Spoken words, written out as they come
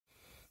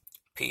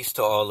Peace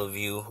to all of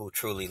you who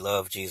truly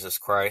love Jesus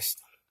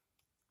Christ.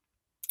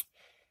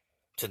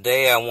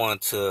 Today I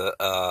want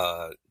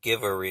to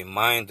give a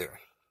reminder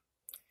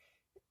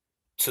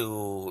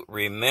to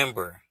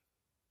remember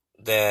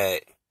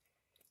that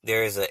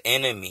there is an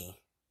enemy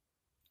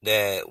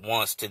that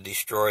wants to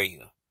destroy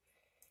you.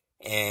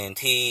 And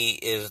he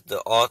is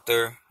the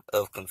author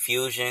of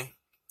confusion.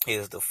 He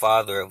is the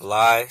father of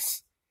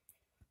lies.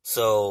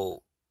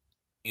 So,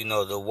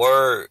 the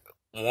word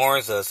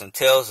warns us and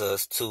tells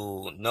us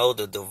to know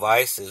the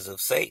devices of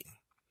Satan.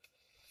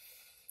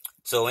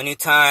 So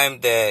anytime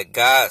that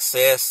God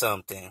says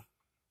something,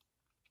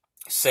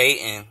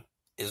 Satan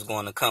is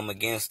going to come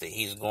against it.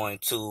 He's going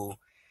to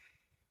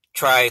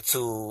try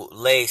to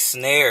lay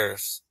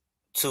snares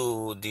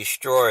to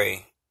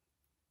destroy,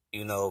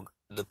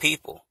 the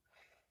people.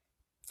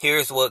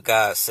 Here's what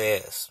God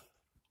says.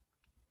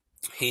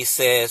 He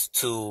says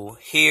to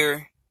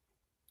hear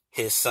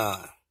his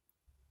son.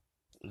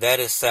 That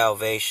is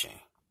salvation.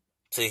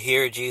 To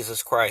hear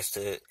Jesus Christ,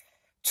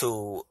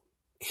 to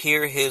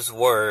hear his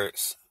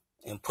words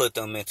and put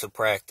them into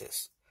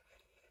practice.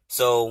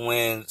 So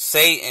when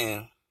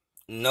Satan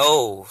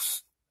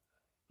knows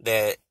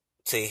that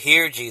to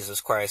hear Jesus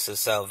Christ is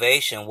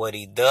salvation, what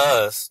he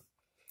does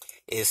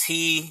is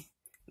he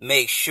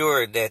makes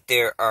sure that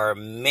there are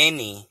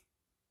many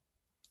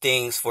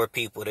things for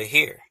people to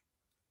hear.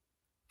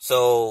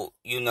 So,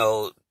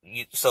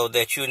 so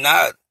that you're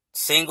not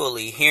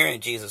singly hearing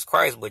Jesus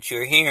Christ, but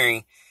you're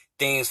hearing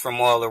things from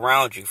all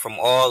around you, from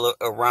all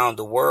around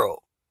the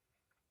world.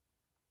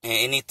 And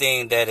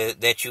anything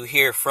that you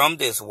hear from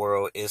this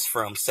world is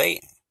from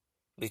Satan,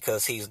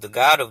 because he's the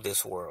God of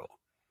this world.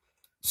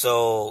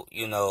 So,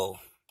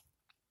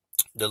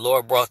 the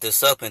Lord brought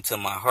this up into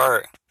my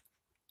heart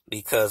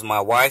because my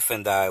wife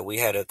and I, we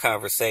had a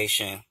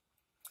conversation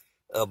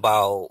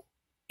about,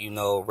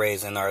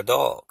 raising our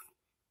dog.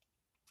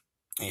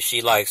 And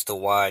she likes to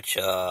watch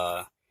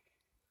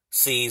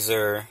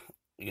Caesar,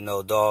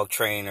 Dog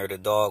Trainer, The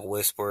Dog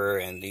Whisperer,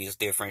 and these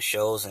different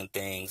shows and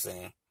things.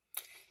 And,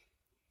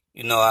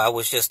 I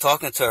was just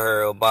talking to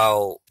her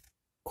about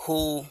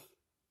who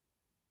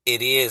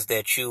it is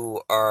that you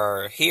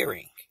are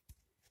hearing.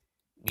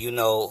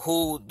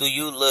 Who do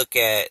you look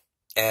at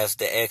as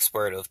the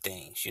expert of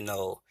things?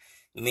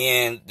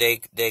 Men,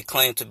 they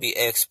claim to be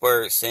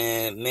experts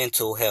in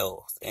mental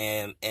health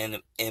and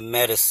in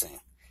medicine.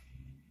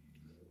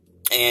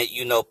 And,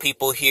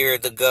 people hear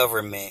the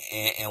government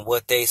and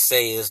what they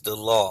say is the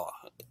law.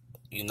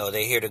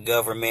 They hear the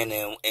government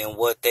and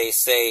what they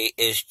say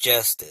is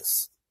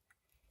justice.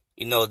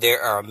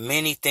 There are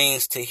many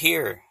things to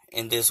hear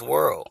in this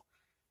world.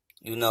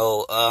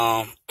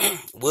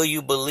 Will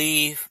you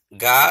believe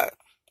God?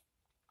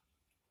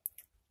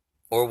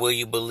 Or will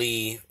you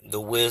believe the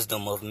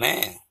wisdom of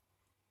man?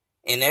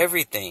 In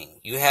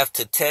everything, you have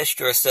to test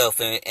yourself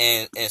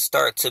and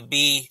start to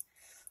be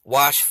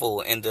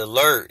watchful and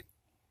alert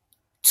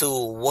to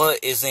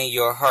what is in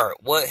your heart,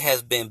 what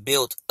has been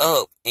built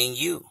up in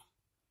you.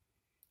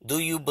 Do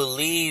you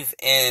believe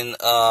in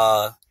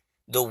the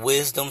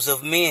wisdoms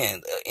of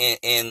men,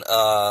 in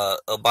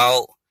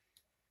about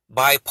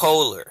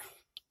bipolar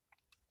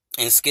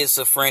and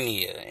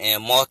schizophrenia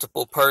and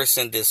multiple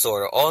person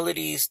disorder? All of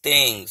these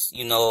things,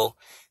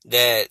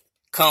 that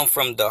come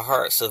from the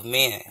hearts of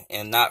men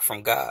and not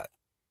from God.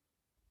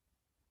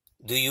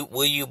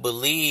 Will you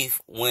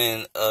believe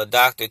when a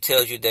doctor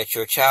tells you that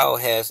your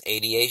child has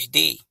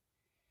ADHD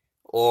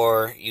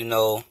or,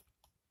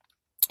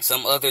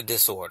 some other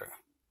disorder,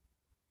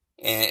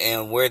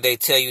 and where they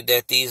tell you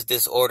that these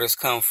disorders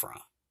come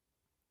from?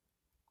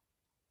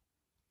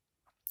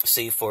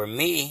 See, for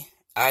me,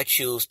 I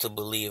choose to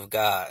believe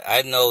God.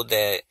 I know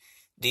that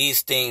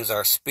these things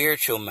are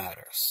spiritual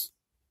matters.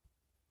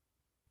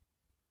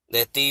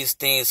 That these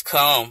things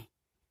come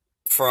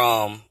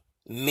from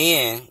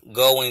men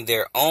going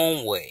their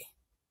own way.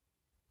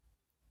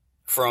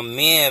 From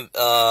men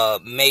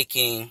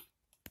making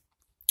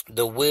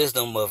the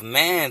wisdom of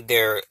man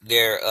their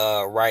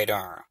right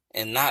arm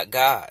and not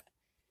God.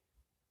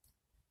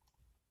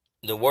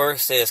 The word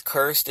says,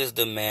 cursed is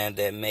the man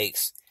that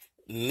makes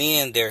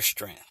men their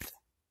strength.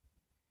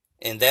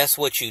 And that's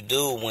what you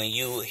do when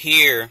you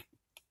hear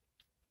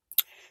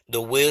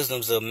the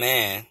wisdoms of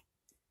man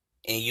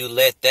and you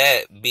let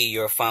that be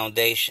your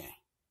foundation.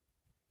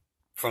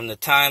 From the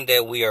time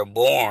that we are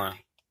born,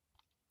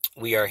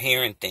 we are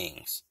hearing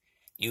things.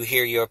 You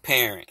hear your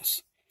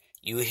parents.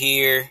 You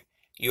hear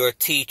your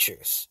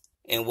teachers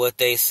and what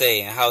they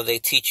say and how they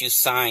teach you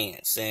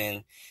science,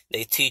 and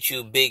they teach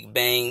you Big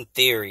Bang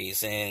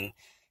theories and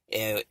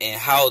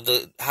how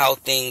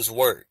things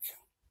work.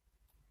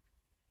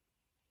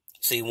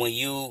 See, when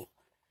you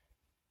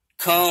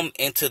come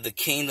into the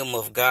kingdom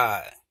of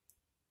God,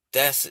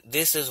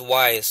 this is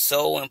why it's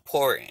so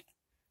important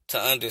to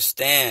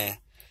understand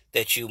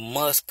that you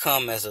must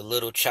come as a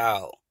little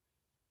child,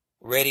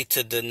 ready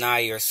to deny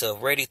yourself,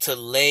 ready to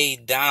lay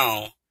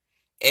down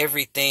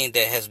everything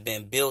that has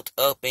been built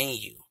up in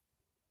you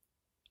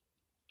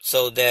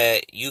so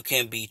that you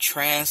can be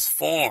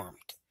transformed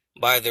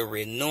by the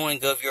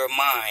renewing of your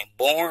mind,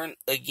 born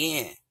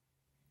again.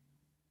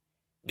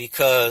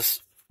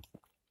 Because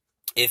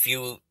if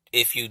you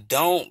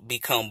don't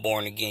become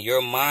born again,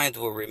 your mind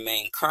will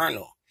remain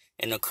carnal,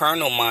 and the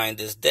carnal mind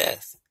is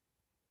death.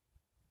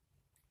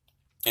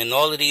 And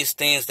all of these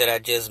things that I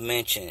just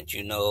mentioned,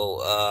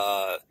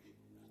 all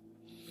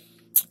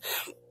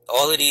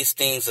of these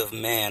things of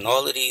man,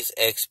 all of these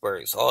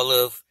experts, all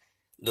of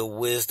the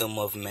wisdom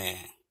of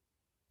man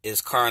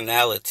is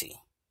carnality,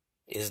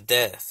 is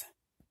death.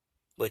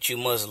 But you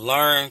must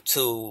learn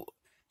to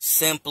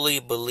simply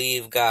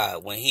believe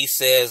God. When he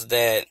says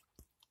that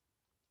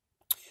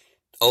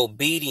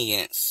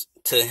obedience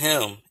to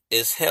him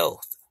is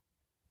health,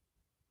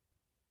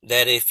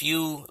 that if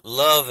you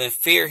love and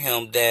fear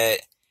him, that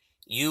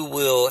you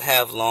will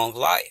have long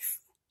life,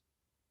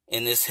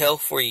 and it's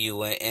health for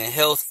you and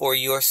health for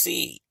your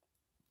seed.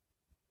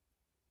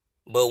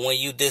 But when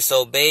you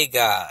disobey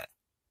God,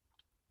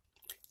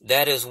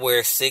 that is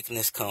where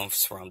sickness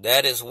comes from.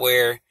 That is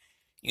where,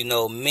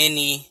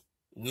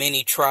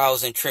 many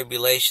trials and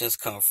tribulations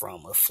come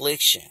from.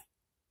 Affliction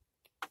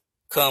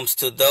comes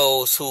to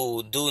those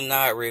who do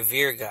not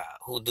revere God,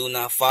 who do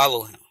not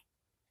follow him.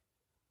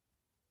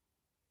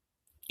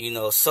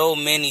 So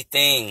many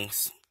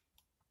things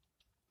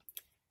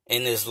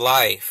in this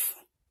life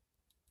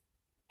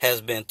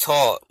has been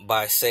taught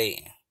by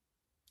Satan.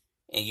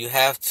 And you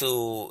have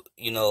to,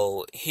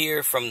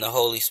 hear from the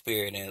Holy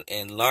Spirit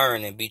and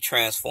learn and be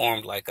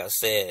transformed, like I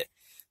said,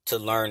 to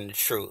learn the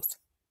truth.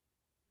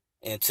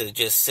 And to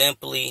just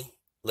simply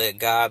let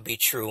God be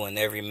true and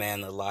every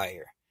man a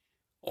liar.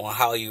 On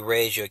how you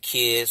raise your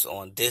kids,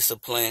 on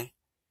discipline,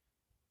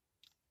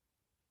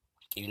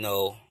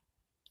 on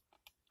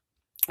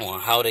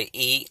how to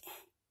eat,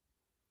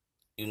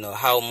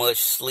 how much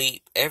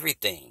sleep,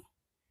 everything.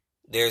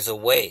 There's a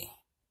way.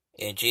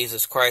 And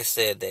Jesus Christ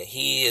said that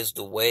he is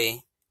the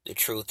way, the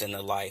truth, and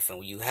the life.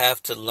 And you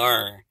have to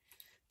learn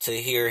to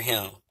hear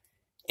him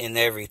in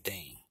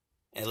everything.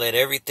 And let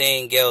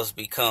everything else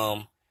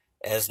become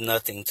as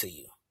nothing to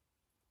you.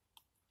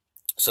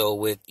 So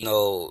with,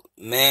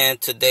 man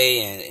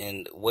today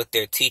and what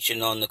they're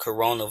teaching on the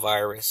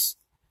coronavirus,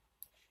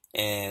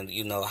 and,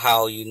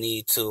 how you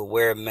need to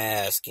wear a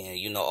mask,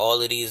 and,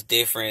 all of these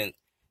different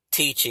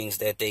teachings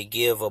that they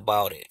give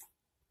about it.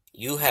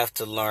 You have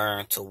to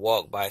learn to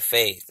walk by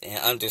faith and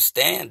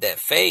understand that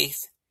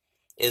faith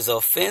is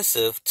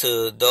offensive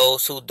to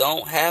those who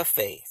don't have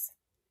faith.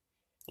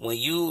 When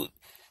you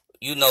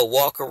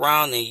walk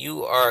around and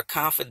you are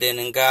confident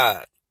in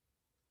God,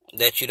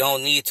 that you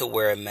don't need to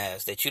wear a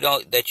mask,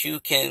 that you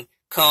can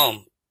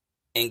come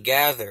and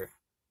gather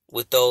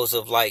with those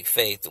of like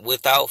faith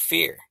without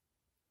fear.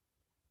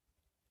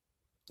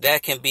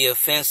 That can be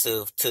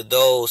offensive to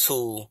those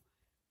who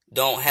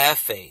don't have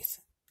faith,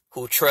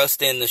 who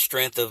trust in the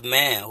strength of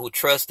man, who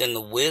trust in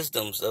the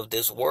wisdoms of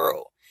this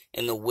world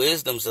and the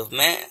wisdoms of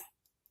man.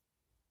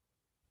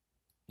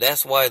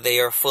 That's why they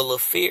are full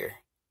of fear.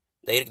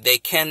 They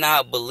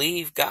cannot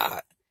believe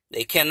God.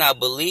 They cannot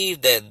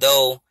believe that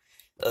though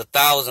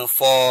 1,000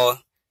 fall,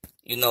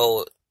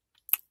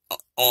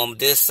 on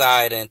this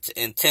side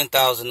and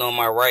 10,000 on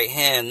my right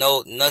hand,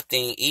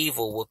 nothing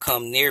evil will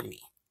come near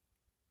me.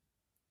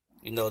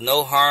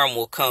 No harm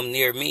will come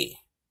near me.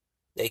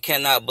 They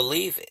cannot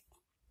believe it.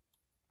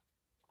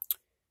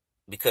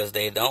 Because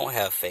they don't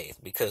have faith,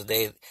 because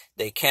they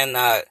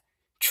cannot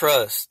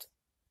trust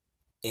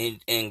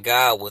in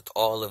God with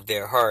all of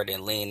their heart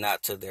and lean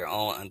not to their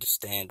own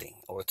understanding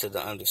or to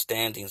the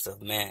understandings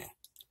of man.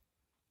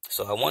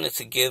 So I wanted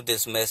to give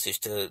this message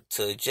to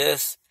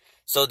just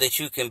so that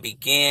you can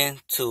begin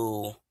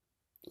to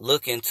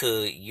look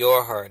into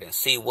your heart and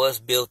see what's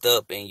built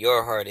up in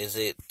your heart. Is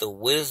it the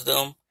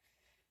wisdom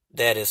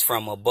that is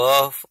from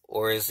above,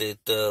 or is it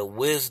the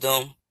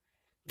wisdom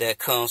that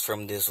comes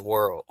from this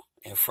world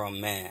and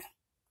from man?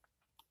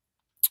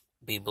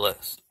 Be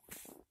blessed.